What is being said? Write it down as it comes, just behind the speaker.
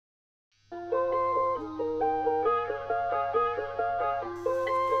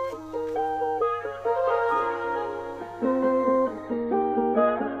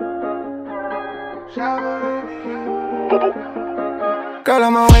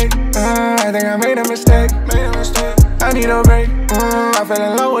awake, I think I made a mistake. I need a break, I fell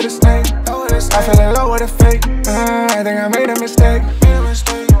in love with a snake. I fell in love with a fake, I think I made a mistake.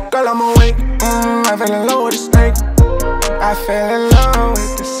 Girl, I'm awake, I fell in love with a snake. I fell in love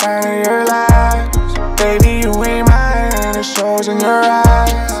with the sign of your lies. Baby, you ain't mine, it shows in your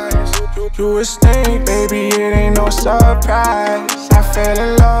eyes. You a snake, baby, it ain't no surprise. I fell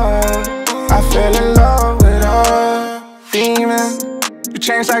in love with a demon. You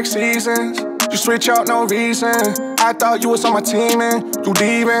change like seasons, you switch out no reason. I thought you was on my team and you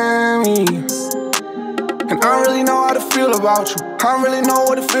leaving me. And I don't really know how to feel about you. I don't really know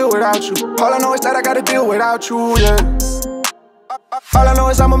what to feel without you. All I know is that I gotta deal without you, yeah. All I know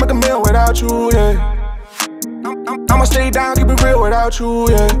is I'ma make a meal without you, yeah. I'ma stay down, keep it real without you,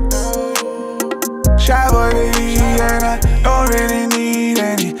 yeah. Shy boy, baby, and I don't really need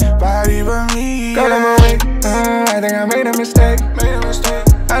anybody but me. Girl, I'm awake, I think I made a mistake.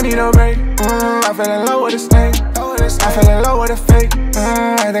 I need a break, I fell in love with a snake. I fell in love with a fake,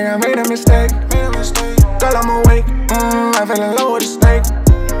 I think I made a mistake. Girl, I'm awake, I fell in love with a snake.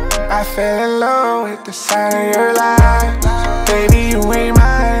 I fell in love with the sign of your lies. Baby, you ain't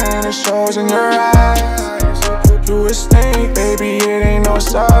mine, it shows in your eyes. You a snake, baby, it ain't no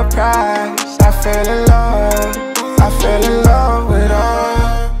surprise. I fell in love with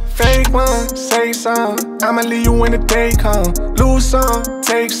a fake one. Say some, I'ma leave you when the day come. Lose some,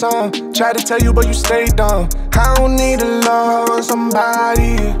 take some. Try to tell you, but you stay dumb. I don't need to love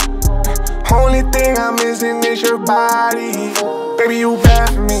somebody. Only thing I'm missing is your body. Baby, you bad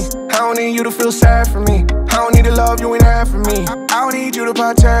for me. I don't need you to feel sad for me. I don't need to love you ain't half for me. I don't need you to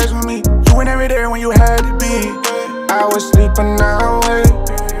partake with me. You were never there when you had to be. I was sleeping, now I'm awake.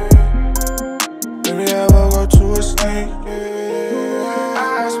 Baby, I will go to a snake.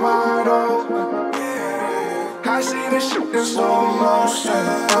 Eyes wide open. I see the shit in slow motion.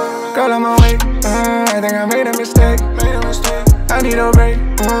 Girl, I'm awake. I think I made a mistake. I need a break.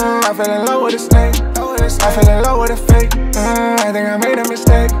 I fell in love with a snake. I fell in love with a fake. I think I made a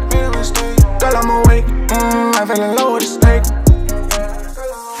mistake. Girl, I'm awake. I fell in love with a snake.